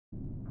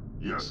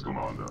Yes,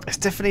 Commander. It's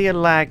definitely a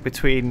lag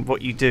between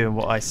what you do and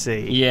what I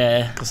see.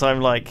 Yeah. Because I'm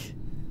like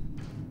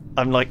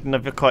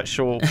never quite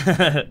sure.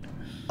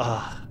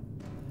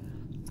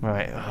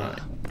 Right.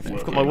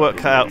 I've got my work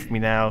cut out for me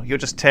now. You're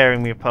just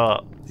tearing me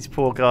apart. These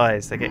poor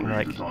guys, they're getting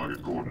like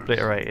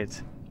obliterated.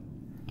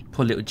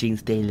 Poor little gene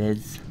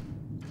stealers.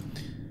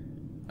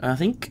 I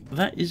think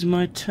that is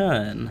my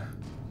turn.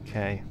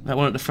 Okay. That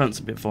one at the front's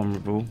a bit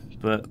vulnerable,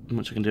 but not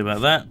much I can do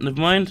about that. Never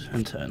mind,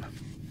 and turn.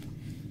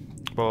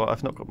 Well,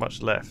 I've not got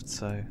much left,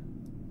 so.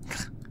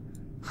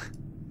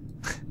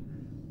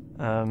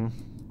 Alright,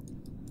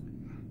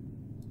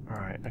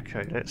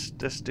 okay,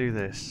 let's do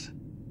this.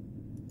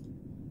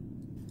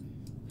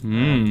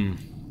 Gene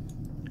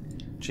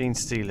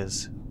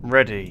Stealers,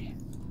 ready.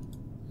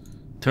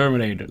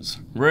 Terminators,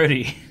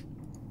 ready.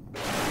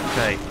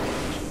 Okay,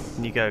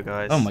 can you go,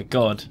 guys? Oh my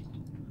god.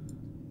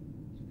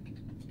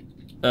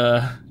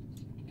 That's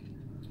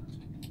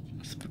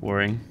a bit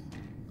worrying.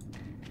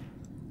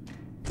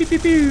 Pew pew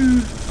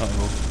pew.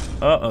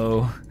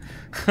 Uh-oh.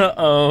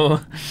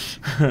 Uh-oh.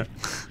 Are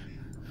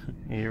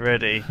you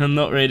ready? I'm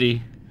not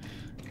ready.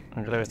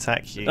 I'm going to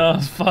attack you.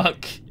 Oh,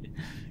 fuck.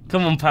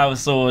 Come on, Power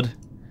Sword.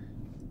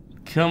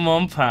 Come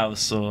on, Power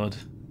Sword.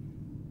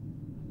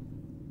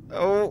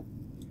 Oh!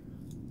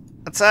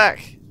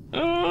 Attack!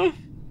 Oh,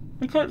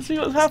 I can't see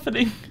what's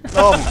happening.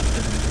 Oh!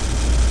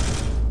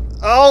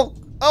 Oh!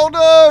 Oh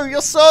no!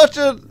 Your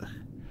sergeant!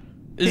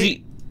 Is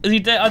he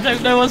dead? I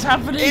don't know what's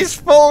happening. He's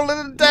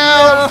falling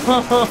down!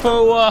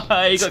 Oh,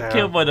 why? He got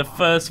killed by the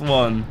first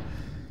one.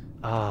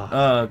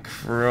 Oh,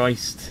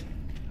 Christ.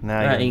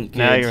 now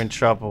you're in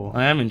trouble.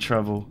 I am in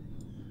trouble.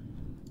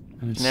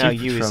 Now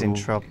you is in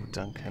trouble,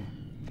 Duncan.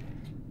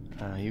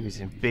 You is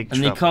in big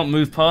trouble. And they can't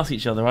move past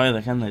each other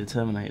either, can they, the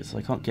Terminators? So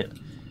I can't get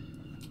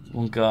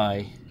one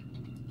guy.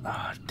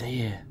 Oh,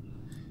 dear.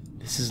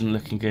 This isn't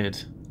looking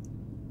good.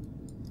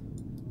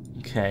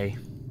 Okay.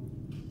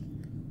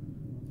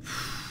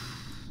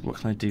 What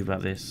can I do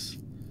about this?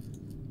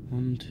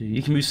 1, 2...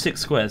 You can move 6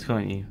 squares,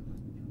 can't you?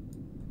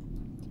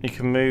 You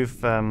can move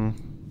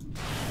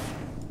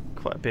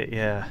quite a bit,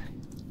 yeah.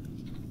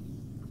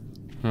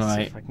 Right. Let's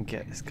see if I can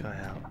get this guy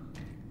out.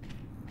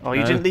 Oh,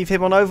 you didn't leave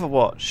him on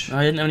Overwatch.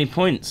 I didn't have any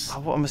points.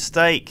 Oh, what a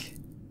mistake.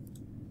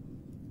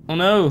 Oh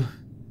no.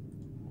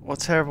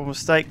 What a terrible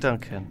mistake,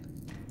 Duncan.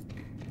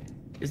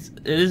 It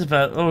is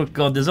about... Oh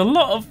god, there's a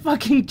lot of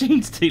fucking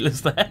gene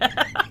stealers there.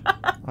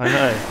 I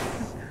know.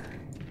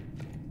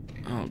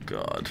 Oh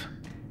god.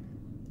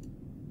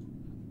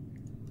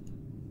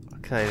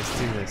 Okay, let's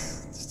do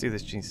this. Let's do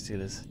this, Gene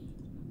Stealers.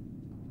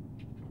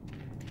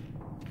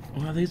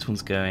 Where are these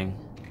ones going?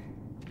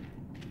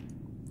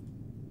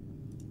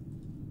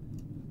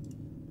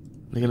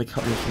 They're gonna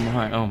cut me from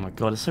behind. Oh my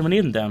god, there's so many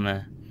of them down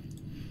there.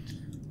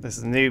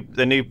 There's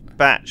the new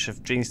batch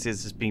of Gene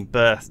Stealers has been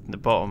birthed in the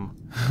bottom.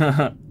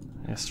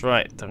 That's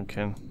right,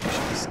 Duncan. You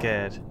should be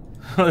scared.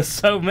 There's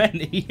so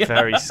many.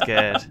 Very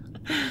scared.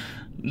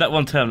 That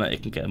one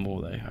Terminator can get them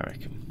all though, I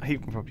reckon. He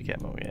can probably get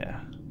more, yeah.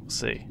 We'll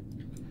see.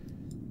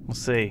 We'll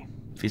see.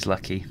 If he's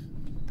lucky.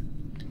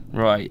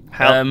 Right.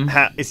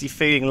 How is he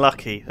feeling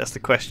lucky? That's the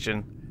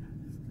question.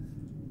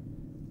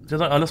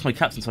 I lost my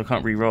captain, so I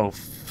can't re-roll.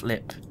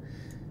 Flip.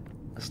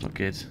 That's not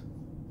good.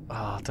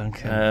 Oh,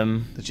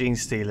 Duncan. The Gene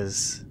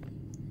Stealers.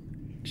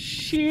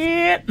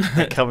 Shit.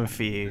 They're coming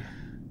for you.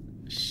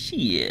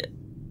 Shit.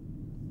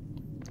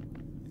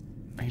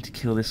 I need to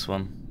kill this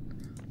one.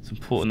 It's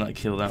important that I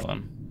kill that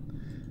one.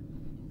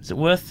 Is it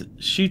worth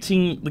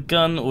shooting the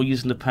gun or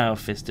using the power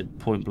fist at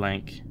point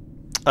blank?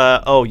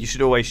 Oh, you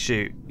should always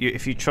shoot.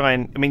 If you try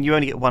and... I mean, you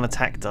only get 1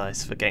 attack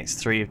dice against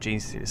 3 of Gene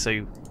Stealers,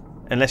 so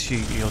unless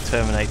your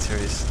Terminator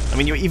is... I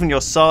mean, even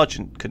your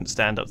Sergeant couldn't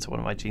stand up to one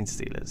of my Gene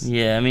Stealers.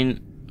 Yeah, I mean...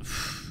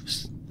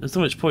 There's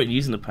not much point in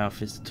using the power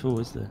fist at all,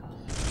 is there?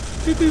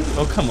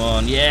 Oh, come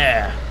on.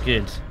 Yeah.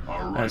 Good.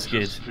 That's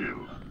good.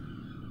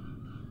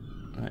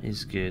 That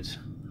is good.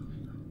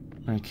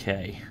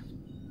 Okay.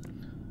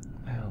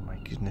 Oh, my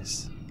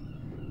goodness.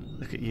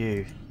 Look at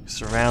you. You're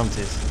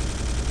surrounded.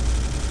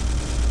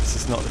 This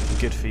is not looking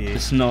good for you.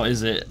 It's not,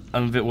 is it?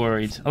 I'm a bit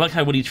worried. I like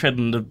how when you tread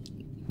on the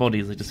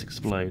bodies, they just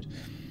explode.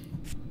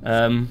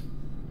 Allows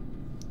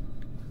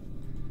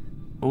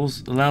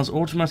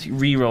automatic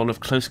reroll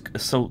of close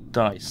assault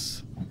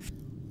dice.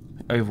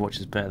 Overwatch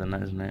is better than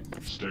that, isn't it?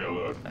 Stay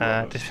alert.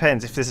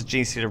 Depends. If there's a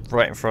Gene Stealer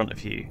right in front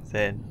of you,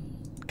 then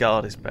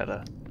guard is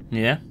better.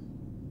 Yeah?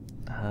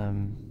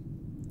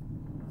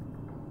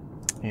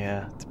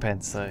 Yeah,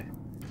 depends though.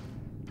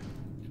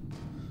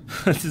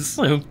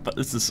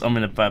 I'm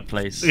in a bad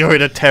place. You're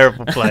in a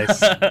terrible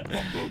place.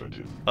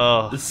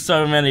 Oh. There's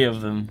so many of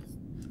them.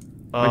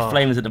 My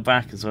flame is at the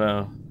back as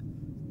well.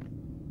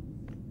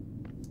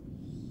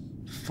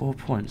 4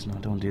 points? No, I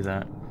don't want to do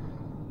that.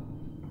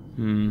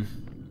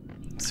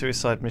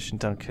 Suicide mission,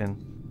 Duncan.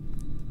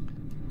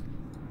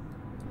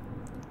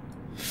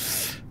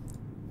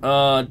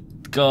 Oh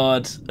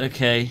god,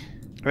 okay.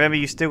 Remember,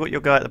 you still got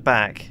your guy at the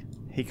back.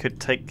 He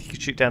could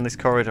shoot down this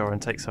corridor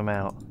and take some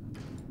out.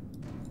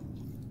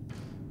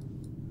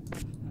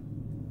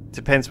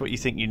 Depends what you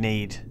think you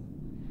need.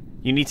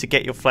 You need to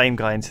get your flame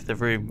guy into the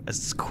room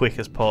as quick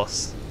as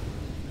possible.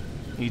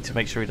 You need to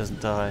make sure he doesn't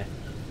die.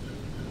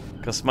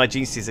 Because my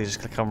gene stealers are just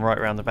going to come right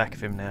around the back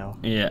of him now.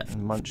 Yeah.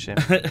 And munch him.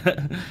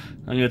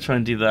 I'm going to try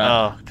and do that.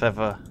 Oh,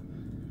 clever.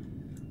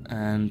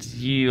 And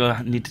you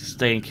need to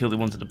stay and kill the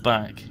ones at the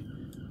back.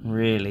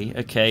 Really?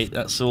 Okay,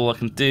 that's all I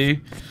can do.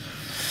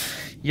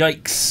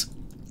 Yikes.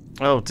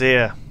 Oh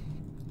dear.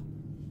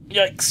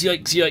 Yikes,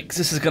 yikes, yikes.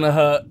 This is going to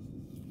hurt.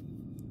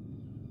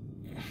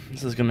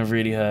 This is going to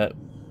really hurt.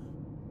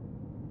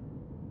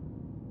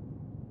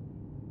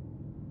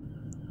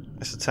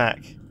 Let's attack.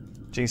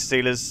 Gene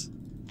stealers,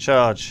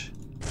 charge.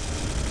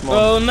 Come on.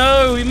 Oh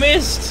no, we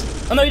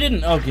missed! Oh no, he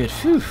didn't. Oh good.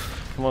 Whew.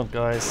 Come on,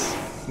 guys.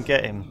 You can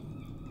get him.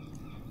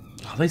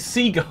 Oh, those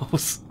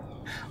seagulls.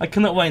 I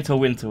cannot wait until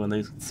winter when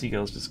those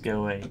seagulls just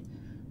go away.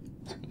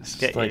 Let's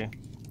get you.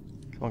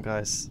 Come on,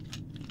 guys.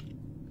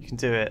 You can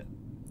do it.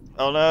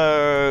 Oh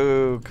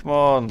no! Come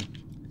on.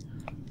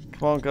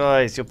 Come on,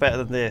 guys. You're better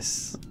than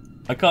this.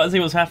 I can't see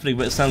what's happening,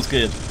 but it sounds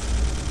good.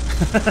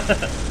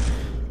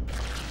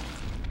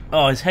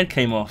 Oh, his head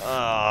came off.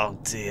 Oh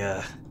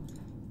dear.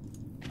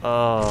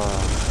 Oh.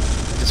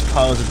 Just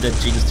piles of dead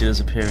gene stealers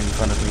appearing in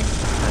front of me.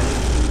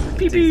 Okay.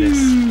 Pew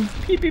pew!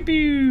 Pew pew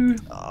pew!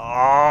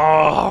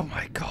 Oh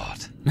my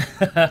god.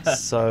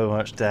 So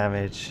much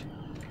damage.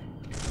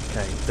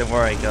 Okay, don't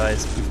worry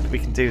guys. We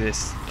can do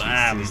this.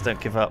 Bam. Please don't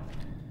give up.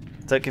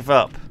 Don't give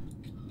up.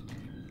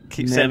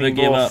 Keep Never sending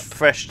give more up.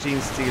 fresh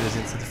gene stealers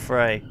into the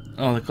fray.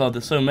 Oh my god,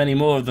 there's so many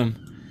more of them.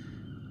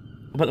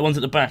 What about the ones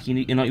at the back?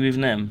 You're not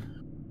moving them?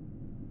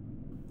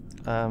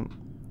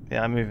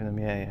 Yeah, I'm moving them,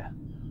 yeah.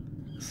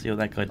 Let's see what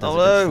that guy does. Oh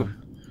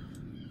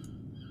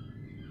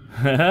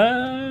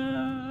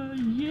no!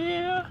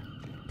 Yeah!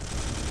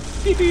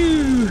 Pew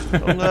pew!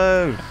 Oh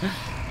no!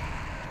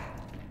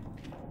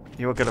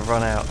 You're gonna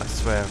run out, I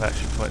swear, of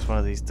action points one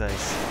of these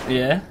days.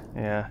 Yeah?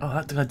 Yeah. Oh,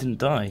 that guy didn't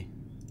die.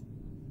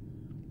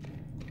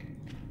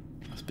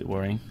 That's a bit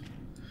worrying.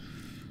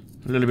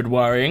 A little bit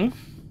worrying.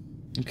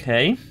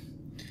 Okay.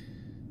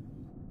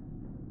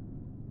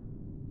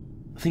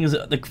 The thing is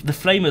that the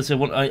flamers are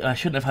one I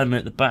shouldn't have had him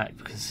at the back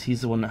because he's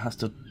the one that has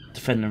to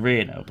defend the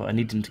rear now, but I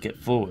need him to get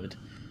forward.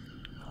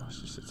 Oh, it's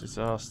just a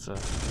disaster.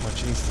 My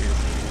gene stealers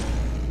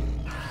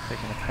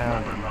taking a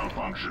pound. Weapon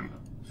malfunction.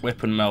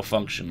 Weapon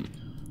malfunction.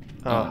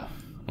 Oh,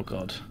 Oh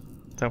god.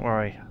 don't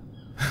worry.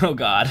 Oh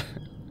god.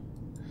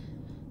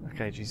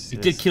 Okay, Jesus. He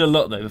did kill a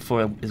lot though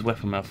before his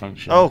weapon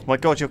malfunction. Oh my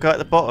god, your guy at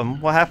the bottom.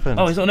 What happened?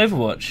 Oh, he's on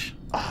Overwatch.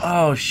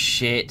 Oh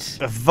shit.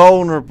 A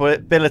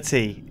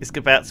vulnerability is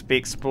about to be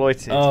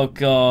exploited. Oh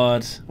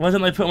god. Why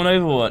didn't they put him on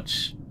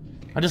Overwatch?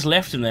 I just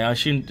left him there. I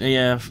assumed.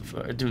 Yeah, I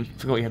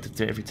forgot you had to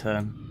do it every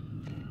turn.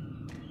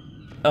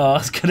 Oh,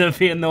 it's gonna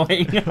be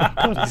annoying.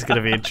 God, he's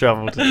gonna be in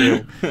trouble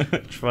to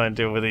try and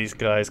deal with these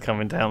guys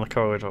coming down the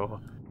corridor.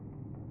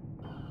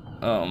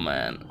 Oh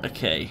man.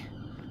 Okay.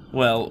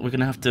 Well, we're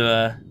gonna have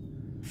to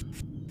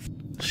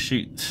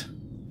shoot.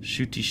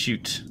 Shooty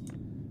shoot.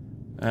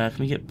 Can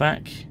we get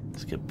back?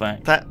 Let's get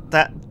back. That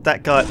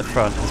guy at the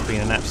front has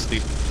been an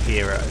absolute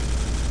hero,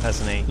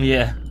 hasn't he?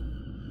 Yeah.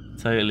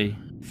 Totally.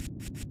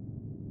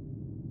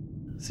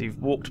 So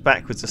you've walked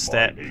backwards a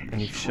step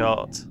and you've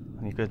shot,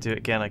 and you've got to do it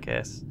again, I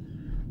guess.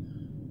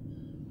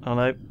 Oh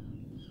no.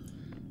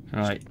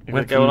 Right. You're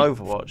going to go on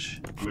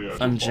Overwatch.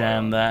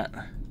 Unjam that.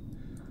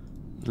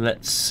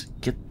 Let's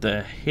get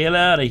the hell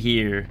out of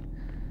here.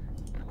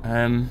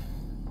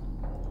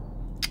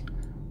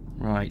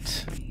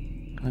 Right.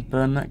 Can I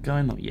burn that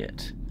guy? Not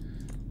yet.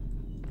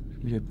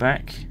 Can we go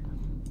back?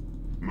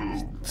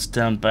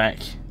 Stand back.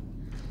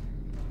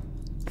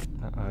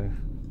 Uh-oh.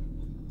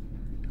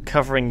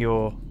 Covering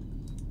your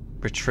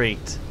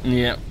retreat.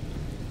 Yeah.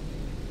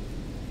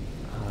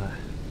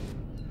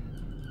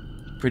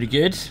 Pretty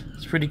good.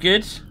 It's pretty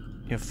good.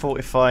 You're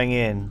fortifying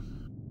in.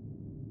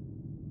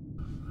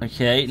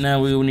 Okay, now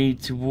we will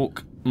need to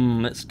walk.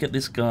 Let's get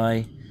this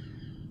guy.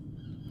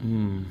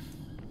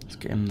 Let's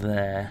get him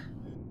there.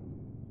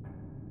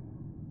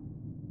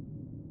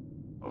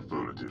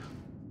 Affirmative.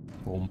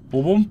 Boom,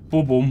 boom,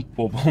 boom, boom,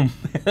 boom, boom.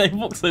 They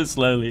walk so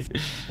slowly.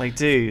 They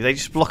do. They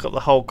just block up the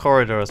whole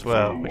corridor as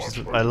well, which is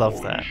I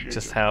love that.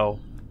 Just how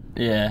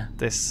Yeah.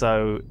 they're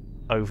so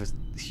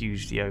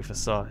hugely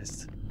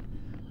oversized.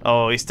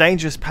 Oh, it's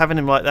dangerous having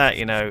him like that,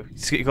 you know.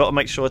 You've got to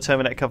make sure a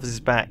Terminator covers his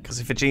back, because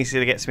if a gene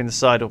stealer gets him in the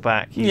side or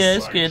back, he's, Yeah,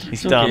 it's good.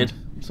 he's It's all done. good.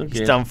 It's all He's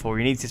good. done for.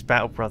 He needs his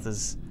battle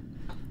brothers.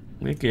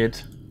 We're good.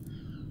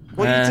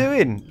 What are you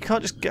doing? You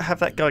can't just have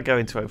that guy go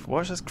into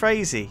Overwatch. That's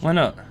crazy. Why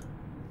not?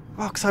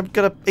 Well, because I'm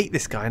going to eat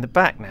this guy in the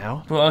back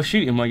now. Well, I'll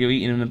shoot him while you're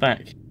eating him in the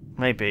back.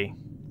 Maybe.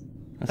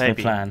 That's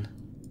Maybe. my plan.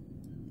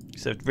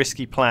 It's a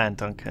risky plan,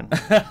 Duncan.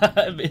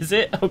 Is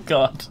it? Oh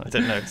god. I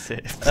don't know if it's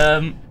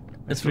it.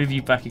 Let's move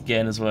you back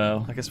again as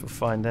well. I guess we'll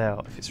find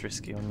out if it's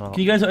risky or not.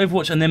 Can you go to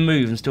Overwatch and then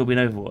move and still be in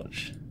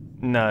Overwatch?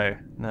 No,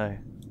 no.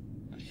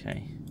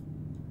 Okay.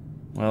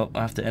 Well,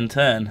 I have to end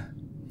turn.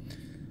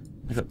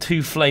 I've got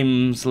 2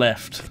 flames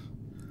left.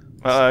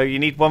 Uh-oh, you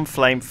need 1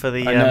 flame for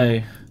the... I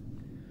know.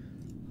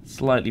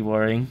 Slightly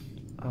worrying.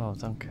 Oh,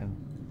 Duncan.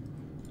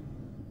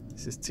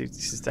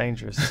 This is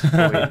dangerous.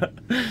 For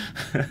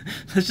you.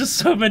 There's just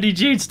so many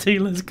gene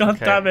stealers. God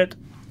damn it.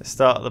 Let's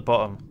start at the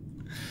bottom.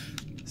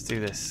 Let's do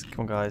this.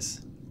 Come on,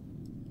 guys.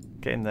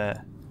 Get in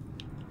there.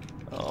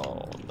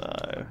 Oh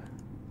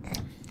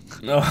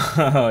no.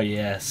 Oh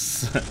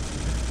yes.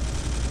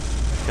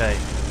 Okay,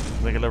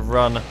 we're gonna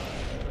run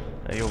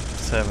at your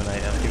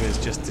Terminator. He has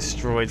just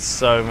destroyed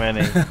so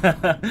many.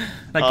 That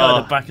guy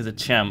in the back is a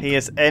champ. He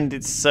has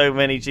ended so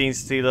many Gene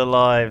Stealer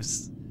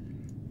lives.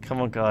 Come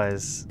on,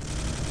 guys.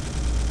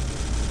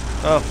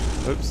 Oh,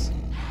 oops.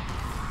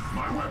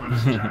 My weapon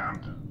is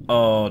jammed.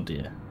 Oh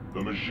dear.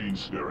 The machine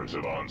spirits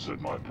have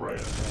answered my prayer.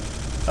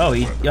 Oh,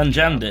 he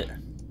unjammed it.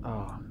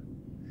 Oh,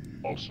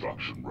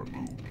 Obstruction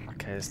removed.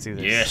 okay, let's do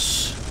this.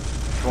 Yes.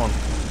 Come on.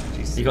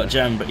 He got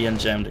jammed, but he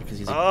unjammed it because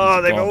he's a Oh, he's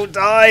a they've god. all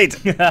died.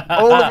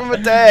 All of them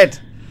are dead.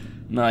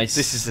 Nice.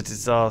 This is a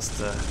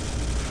disaster.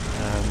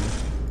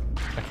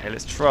 Okay,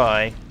 let's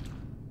try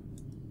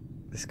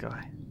this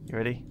guy. You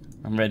ready?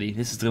 I'm ready.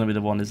 This is gonna be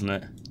the one, isn't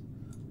it?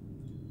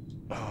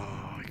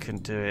 Oh, I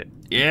couldn't do it.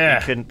 Yeah.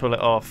 You couldn't pull it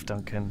off,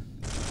 Duncan.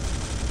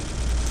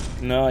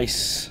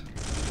 Nice.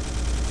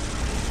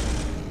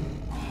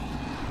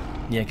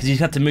 Yeah, because you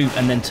had to move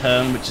and then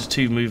turn, which is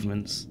 2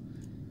 movements.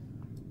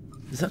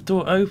 Is that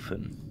door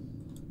open?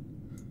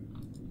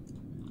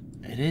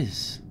 It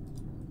is.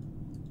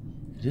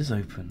 It is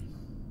open.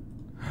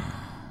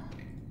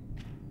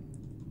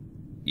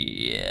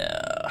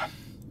 Yeah.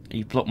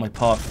 You blocked my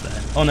path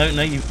there. Oh no,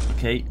 no, you.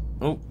 Okay.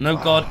 Oh no,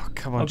 God. Oh,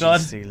 come on, oh Gene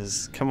God.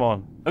 Stealers. Come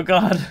on. Oh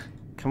God.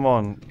 Come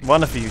on.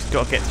 One of you's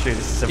got to get through.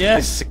 This is a, Yes.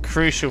 this is a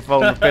crucial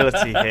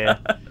vulnerability here.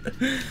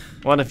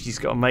 One of you's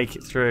got to make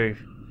it through.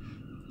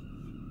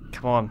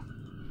 Come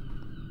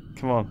on.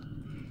 Come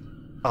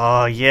on.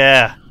 Oh,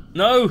 yeah.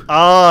 No.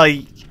 Oh,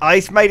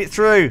 I made it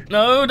through.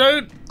 No,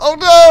 don't. Oh,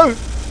 no.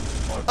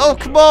 Oh,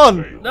 come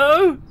on.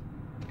 No.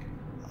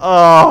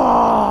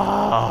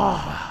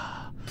 Oh.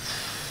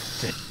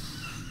 The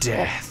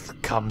death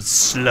comes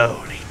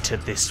slowly to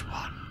this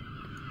one.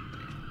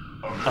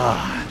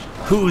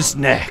 Who's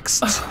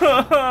next?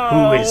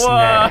 Who is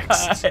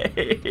next?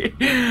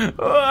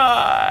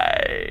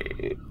 Why?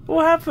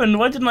 What happened?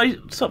 Why didn't I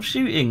stop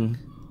shooting?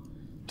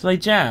 Did I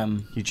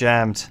jam? You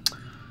jammed.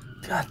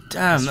 God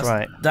damn. That's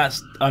right.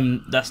 That's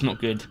not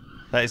good.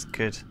 That is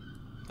good.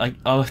 I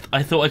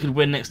thought I could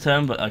win next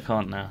turn, but I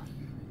can't now.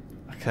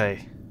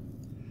 Okay.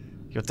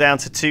 You're down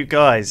to 2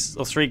 guys,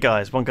 or 3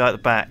 guys. One guy at the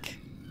back,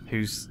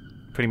 who's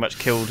pretty much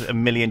killed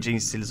 1,000,000 Gene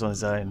Stealers on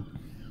his own.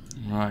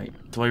 Right.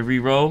 Do I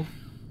re-roll?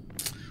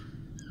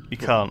 You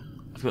can't.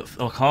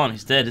 Oh, I can't.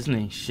 He's dead, isn't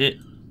he? Shit.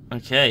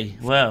 Okay.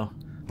 Well.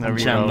 No I'll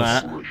jam rerolls.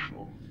 that.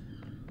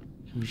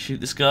 Can we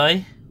shoot this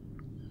guy?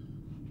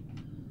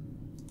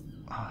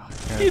 Oh,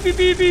 Pew, pew,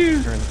 pew, pew.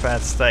 you're in a bad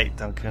state,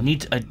 Duncan.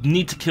 I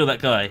need to kill that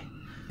guy.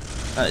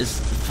 That is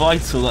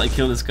vital that I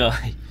kill this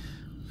guy.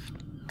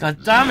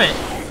 God damn it!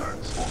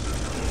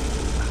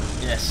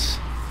 Yes.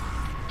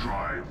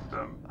 Drive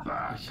them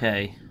back.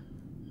 Okay.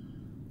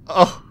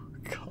 Oh,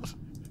 God.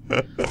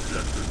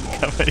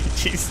 How many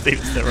Gene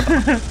Stealers there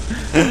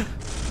are?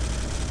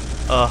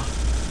 Oh.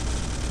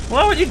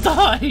 Why would you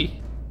die?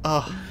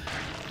 Oh.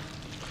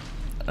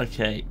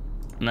 Okay.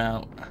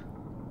 Now,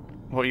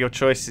 What are your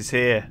choices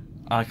here?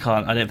 I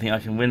can't. I don't think I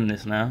can win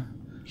this now.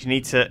 You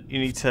need to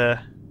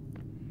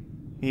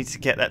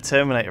get that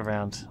Terminator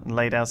around and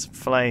lay down some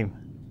flame.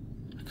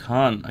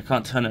 I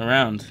can't turn it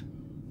around.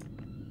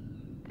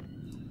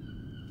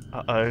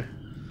 Uh-oh.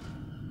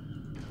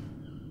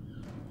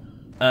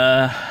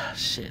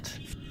 Shit.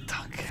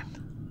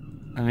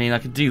 Duncan. I mean, I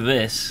could do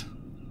this.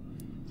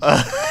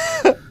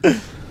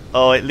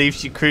 Oh, it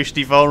leaves you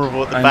crucially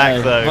vulnerable at the I back,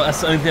 know, though. but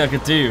that's the only thing I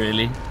could do,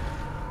 really.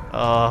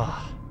 Oh.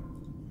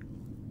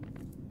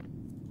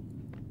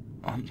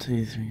 1,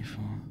 2, 3,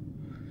 4.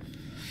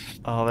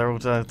 Oh, they're all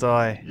gonna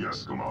die.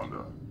 Yes,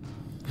 Commander.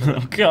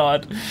 Oh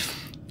God.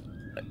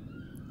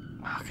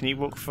 Oh, can you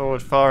walk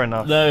forward far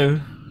enough? No.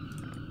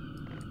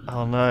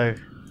 Oh no.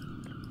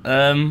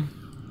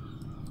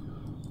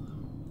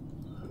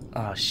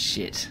 Oh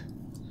shit.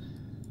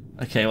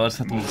 Okay, well I just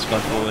have to move this guy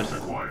forward.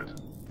 Quiet.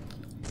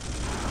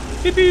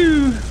 Pew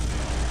pew.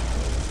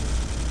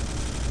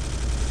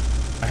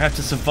 I have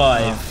to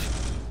survive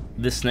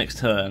this next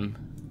turn,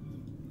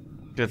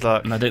 Good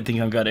luck. and I don't think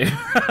I'm going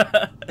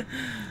to.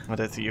 I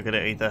don't think you're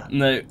gonna either.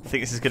 No, I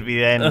think this is gonna be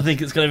the end I think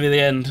it's going to be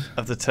the end.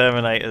 of the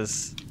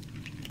Terminators.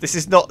 This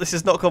has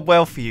not gone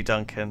well for you,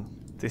 Duncan.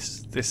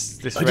 This I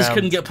just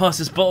couldn't get past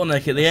this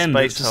bottleneck at the end.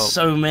 There's Space just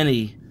Hulk.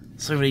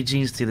 so many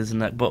Gene Stealers in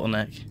that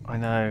bottleneck. I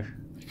know.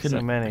 Couldn't,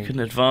 So many.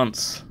 Couldn't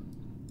advance.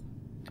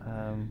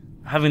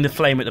 Having the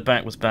flame at the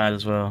back was bad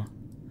as well.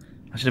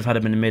 I should have had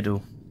him in the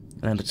middle,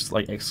 and just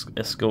like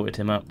escorted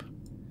him up.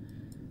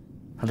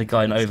 Had a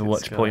guy in That's a good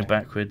Overwatch sky. pointing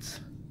backwards.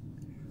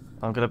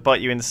 I'm gonna bite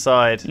you in the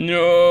side.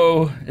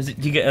 No! Is it?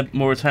 Do you get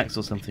more attacks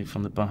or something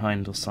from the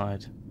behind or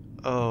side?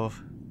 Oh.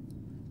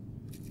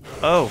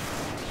 Oh.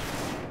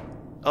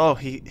 Oh,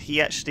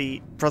 he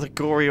actually, Brother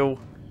Goriel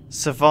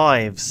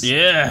survives.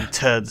 Yeah. And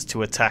turns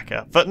to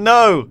attacker. But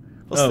no!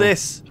 What's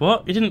this?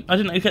 What? You didn't? I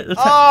didn't get the.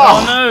 Oh!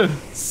 Oh no!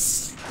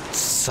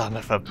 Son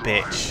of a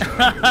bitch.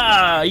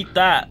 Eat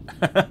that.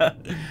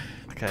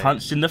 Okay.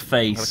 Punched in the I'm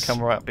face. gonna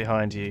come right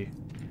behind you.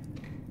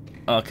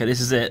 Okay,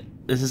 this is it.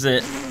 This is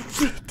it.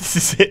 This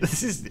is it.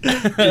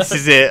 This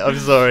is it. I'm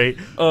sorry.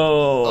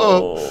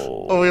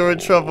 Oh, we were in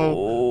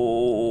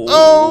trouble.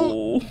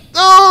 Oh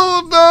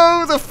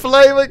no! The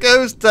flamer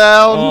goes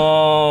down.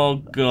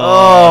 Oh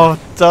god.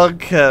 Oh,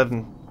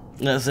 Duncan.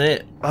 That's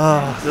it.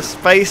 Oh, the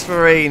Space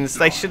Marines.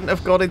 They shouldn't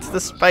have gone into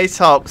the Space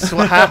Hulks.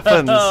 What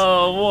happens?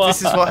 Oh, what?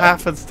 This is what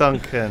happens,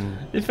 Duncan.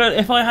 If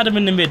I had him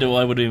in the middle,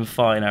 I would have been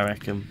fine, I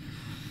reckon.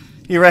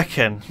 You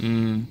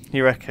reckon?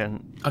 You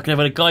reckon? I could have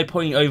had a guy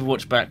pointing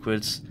Overwatch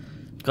backwards,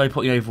 a guy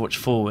pointing Overwatch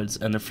forwards,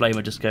 and the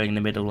flamer just going in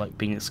the middle, like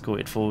being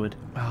escorted forward.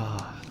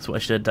 Oh. That's what I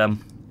should have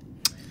done.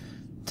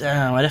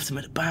 Damn, I left him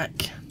at the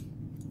back.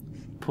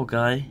 Poor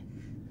guy.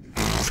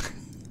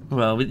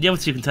 Well, the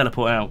other two can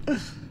teleport out.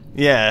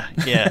 Yeah.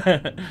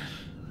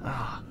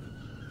 Oh,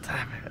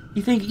 damn it.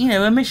 You think,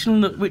 a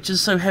mission which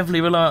is so heavily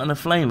reliant on a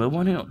flamer,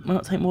 why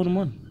not take more than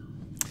one?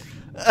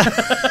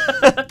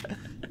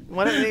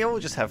 Why don't they all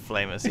just have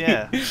flamers?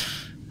 Yeah.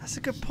 That's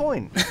a good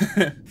point.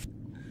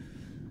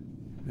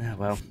 Yeah,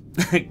 well,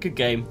 good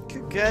game.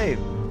 Good game.